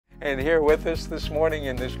And here with us this morning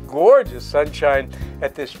in this gorgeous sunshine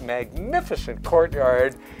at this magnificent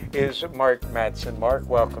courtyard is Mark Madsen. Mark,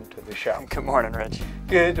 welcome to the show. Good morning, Rich.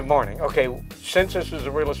 Good morning. Okay, since this is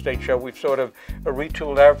a real estate show, we've sort of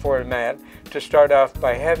retooled our format to start off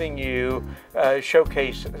by having you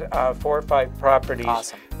showcase 4 or 5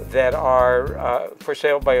 properties that are for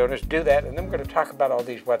sale by owners. Do that, and then we're going to talk about all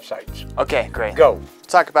these websites. Okay, great. Go.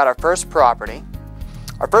 Let's talk about our first property.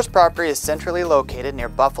 Our first property is centrally located near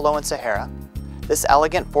Buffalo and Sahara. This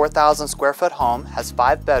elegant 4,000 square foot home has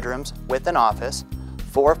 5 bedrooms with an office,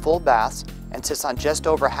 4 full baths, and sits on just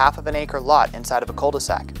over half of an acre lot inside of a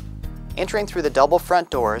cul-de-sac. Entering through the double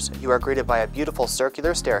front doors, you are greeted by a beautiful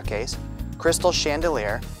circular staircase, crystal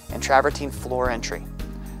chandelier, and travertine floor entry.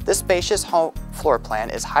 This spacious home floor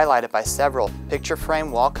plan is highlighted by several picture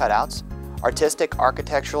frame wall cutouts, artistic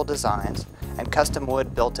architectural designs, and custom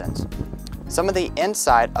wood built-ins. Some of the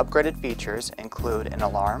inside upgraded features include an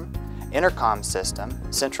alarm, intercom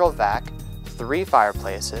system, central vac, 3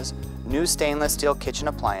 fireplaces, new stainless steel kitchen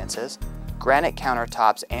appliances, granite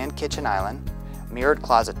countertops and kitchen island, mirrored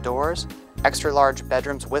closet doors, extra large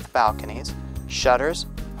bedrooms with balconies, shutters,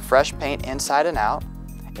 fresh paint inside and out,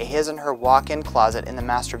 a his and her walk-in closet in the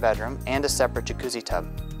master bedroom, and a separate jacuzzi tub.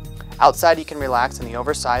 Outside you can relax in the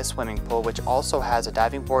oversized swimming pool, which also has a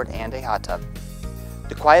diving board and a hot tub.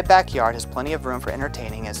 The quiet backyard has plenty of room for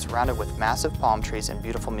entertaining and is surrounded with massive palm trees and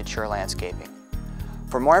beautiful mature landscaping.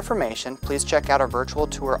 For more information, please check out our virtual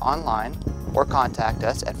tour online or contact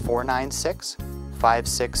us at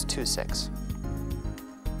 496-5626.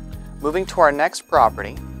 Moving to our next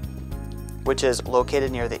property, which is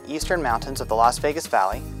located near the eastern mountains of the Las Vegas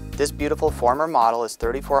Valley. This beautiful former model is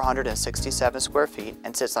 3,467 square feet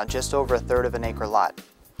and sits on just over 1/3 of an acre lot.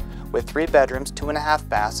 With 3 bedrooms, 2.5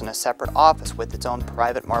 baths, and a separate office with its own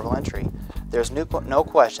private marble entry, there's no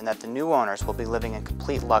question that the new owners will be living in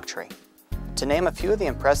complete luxury. To name a few of the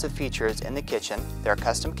impressive features in the kitchen, there are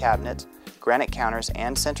custom cabinets, granite counters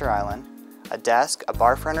and center island, a desk, a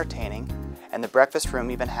bar for entertaining, and the breakfast room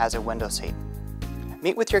even has a window seat.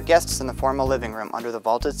 Meet with your guests in the formal living room under the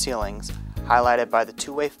vaulted ceilings, highlighted by the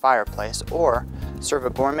 2-way fireplace, or serve a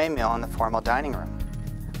gourmet meal in the formal dining room.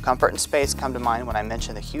 Comfort and space come to mind when I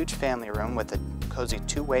mention the huge family room with a cozy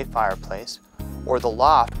 2-way fireplace, or the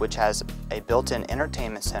loft, which has a built-in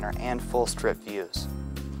entertainment center and full strip views.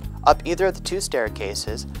 Up either of the 2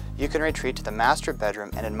 staircases, you can retreat to the master bedroom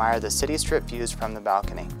and admire the city strip views from the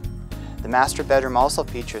balcony. The master bedroom also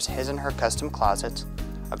features his and her custom closets,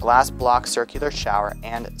 a glass block circular shower,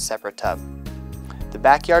 and separate tub. The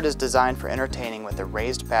backyard is designed for entertaining with a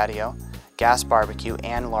raised patio, gas barbecue,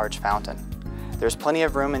 and large fountain. There's plenty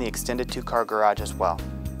of room in the extended 2-car garage as well.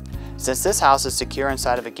 Since this house is secure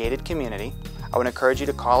inside of a gated community, I would encourage you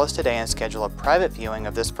to call us today and schedule a private viewing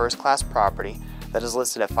of this first-class property that is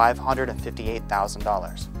listed at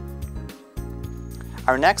 $558,000.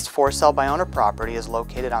 Our next for sale by owner property is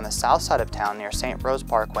located on the south side of town near St. Rose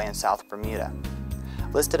Parkway in South Bermuda.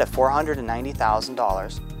 Listed at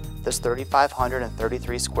 $490,000, this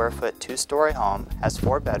 3,533 square foot 2-story home has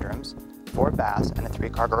 4 bedrooms, 4 baths, and a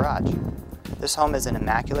 3-car garage. This home is in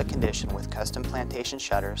immaculate condition with custom plantation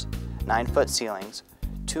shutters, 9-foot ceilings,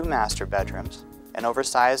 2 master bedrooms, an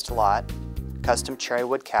oversized lot, custom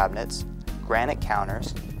cherrywood cabinets, granite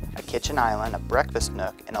counters, a kitchen island, a breakfast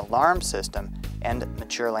nook, an alarm system, and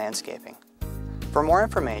mature landscaping. For more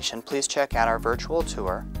information, please check out our virtual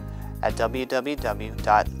tour at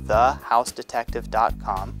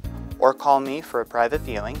www.thehousedetective.com or call me for a private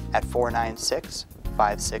viewing at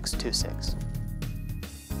 496-5626.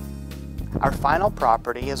 Our final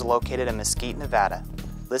property is located in Mesquite, Nevada.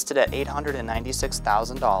 Listed at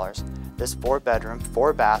 $896,000, this 4-bedroom,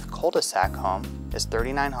 4-bath cul-de-sac home is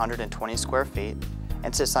 3,920 square feet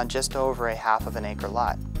and sits on just over a half of an acre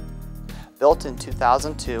lot. Built in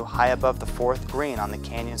 2002, high above the 4th green on the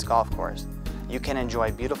Canyons Golf Course, you can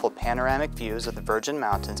enjoy beautiful panoramic views of the Virgin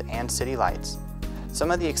Mountains and city lights.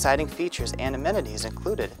 Some of the exciting features and amenities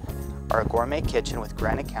included are a gourmet kitchen with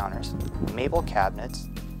granite counters, maple cabinets,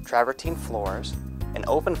 travertine floors, an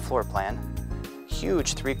open floor plan,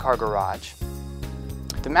 huge 3-car garage.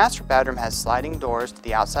 The master bedroom has sliding doors to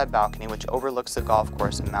the outside balcony which overlooks the golf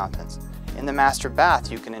course and mountains. In the master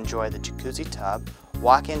bath you can enjoy the jacuzzi tub,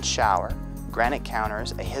 walk-in shower, granite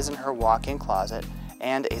counters, a his and her walk-in closet,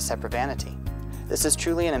 and a separate vanity. This is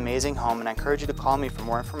truly an amazing home, and I encourage you to call me for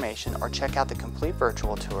more information or check out the complete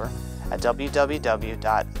virtual tour at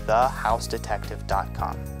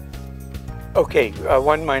www.thehousedetective.com. Okay,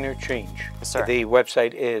 one minor change. Yes, sir. The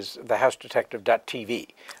website is thehousedetective.tv.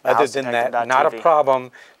 Other than that, not a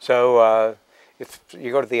problem. So if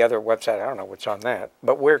you go to the other website, I don't know what's on that,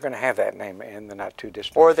 but we're going to have that name in the not too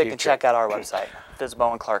distant Or they future. can check out our website,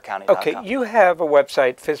 FisboandClarkCounty.com. Okay, you have a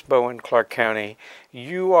website, Fisbo in Clark County.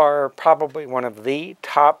 You are probably one of the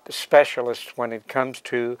top specialists when it comes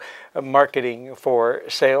to marketing for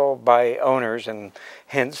sale by owners, and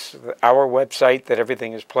hence our website that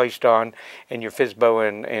everything is placed on, and your Fisbo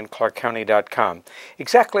in ClarkCounty.com.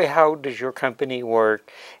 Exactly how does your company work,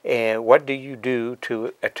 and what do you do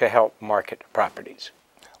to help market properties?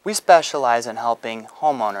 We specialize in helping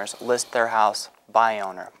homeowners list their house by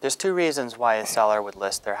owner. There's two reasons why a seller would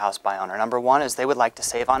list their house by owner. Number one is they would like to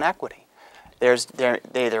save on equity. They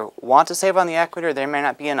either want to save on the equity, or there may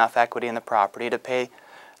not be enough equity in the property to pay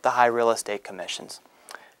the high real estate commissions.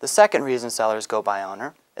 The second reason sellers go by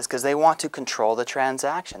owner is because they want to control the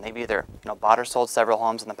transaction. They've either bought or sold several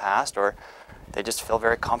homes in the past, or they just feel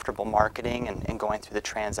very comfortable marketing and going through the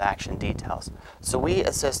transaction details. So we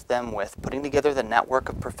assist them with putting together the network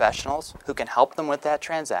of professionals who can help them with that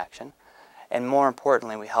transaction. And more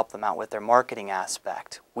importantly, we help them out with their marketing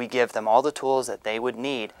aspect. We give them all the tools that they would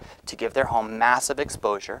need to give their home massive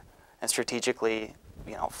exposure and strategically,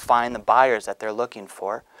 find the buyers that they're looking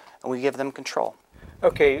for, and we give them control.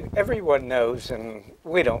 Okay, everyone knows, and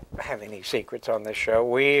we don't have any secrets on this show,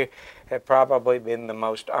 we have probably been the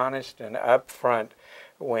most honest and upfront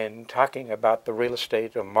when talking about the real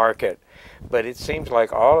estate market. But it seems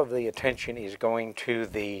like all of the attention is going to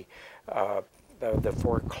the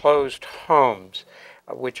foreclosed homes,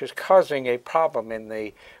 which is causing a problem in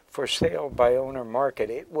the for sale by owner market.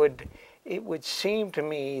 It would seem to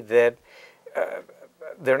me that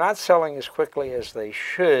they're not selling as quickly as they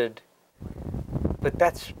should, but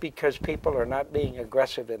that's because people are not being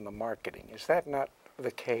aggressive in the marketing. Is that not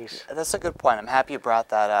the case? That's a good point. I'm happy you brought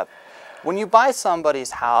that up. When you buy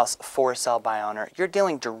somebody's house for sale by owner, you're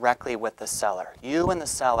dealing directly with the seller. You and the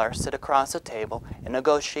seller sit across a table and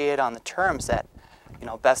negotiate on the terms that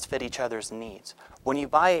best fit each other's needs. When you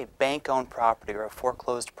buy a bank-owned property or a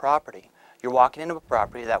foreclosed property, you're walking into a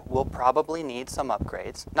property that will probably need some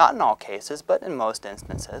upgrades. Not in all cases, but in most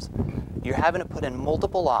instances. You're having to put in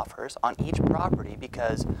multiple offers on each property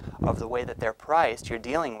because of the way that they're priced. You're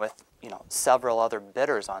dealing with several other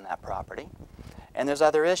bidders on that property, and there's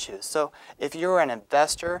other issues. So if you're an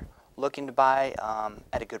investor looking to buy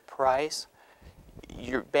at a good price,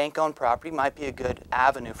 your bank-owned property might be a good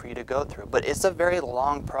avenue for you to go through, but it's a very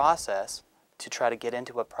long process to try to get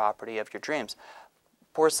into a property of your dreams.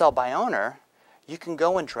 For sale by owner, you can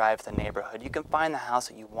go and drive the neighborhood. You can find the house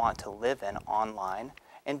that you want to live in online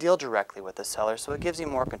and deal directly with the seller, so it gives you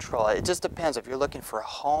more control. It just depends if you're looking for a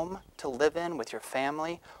home to live in with your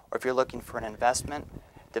family, or if you're looking for an investment.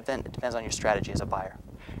 It depends on your strategy as a buyer.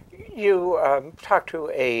 You talk to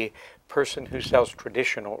a person who sells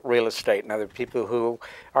traditional real estate, and other people who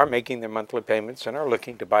are making their monthly payments and are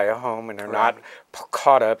looking to buy a home and are not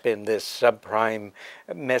caught up in this subprime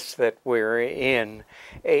mess that we're in.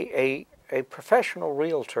 A professional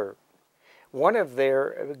realtor, one of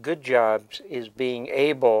their good jobs is being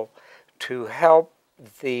able to help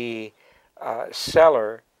the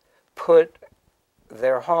seller put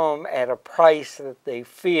their home at a price that they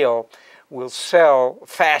feel will sell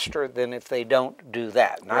faster than if they don't do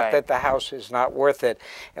that. Not that the house is not worth it.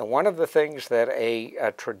 And one of the things that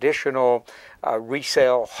a traditional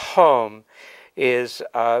resale home is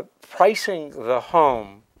pricing the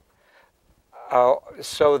home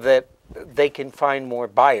so that they can find more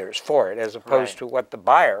buyers for it, as opposed to what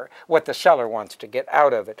the seller wants to get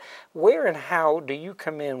out of it. Where and how do you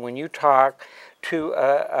come in when you talk to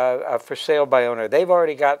a for sale by owner? They've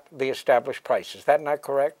already got the established price. Is that not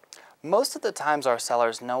correct? Most of the times our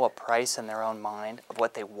sellers know a price in their own mind of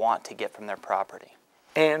what they want to get from their property.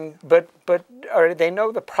 But they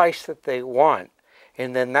know the price that they want,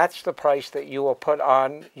 and then that's the price that you will put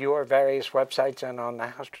on your various websites and on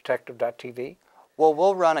thehousedetective.tv? Well,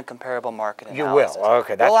 we'll run a comparable market You analysis. will?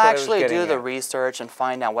 Okay, that's we'll what I was actually getting do the at. research and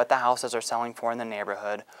find out what the houses are selling for in the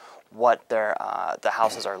neighborhood, what the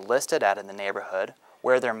houses are listed at in the neighborhood,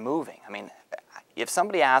 where they're moving. I mean, if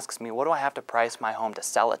somebody asks me, what do I have to price my home to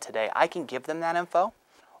sell it today, I can give them that info.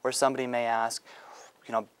 Or somebody may ask,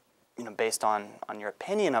 based on your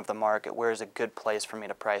opinion of the market, where is a good place for me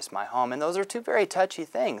to price my home? And those are two very touchy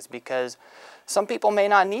things, because some people may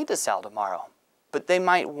not need to sell tomorrow, but they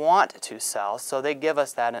might want to sell, so they give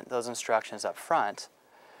us those instructions up front.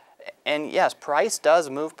 And yes, price does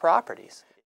move properties.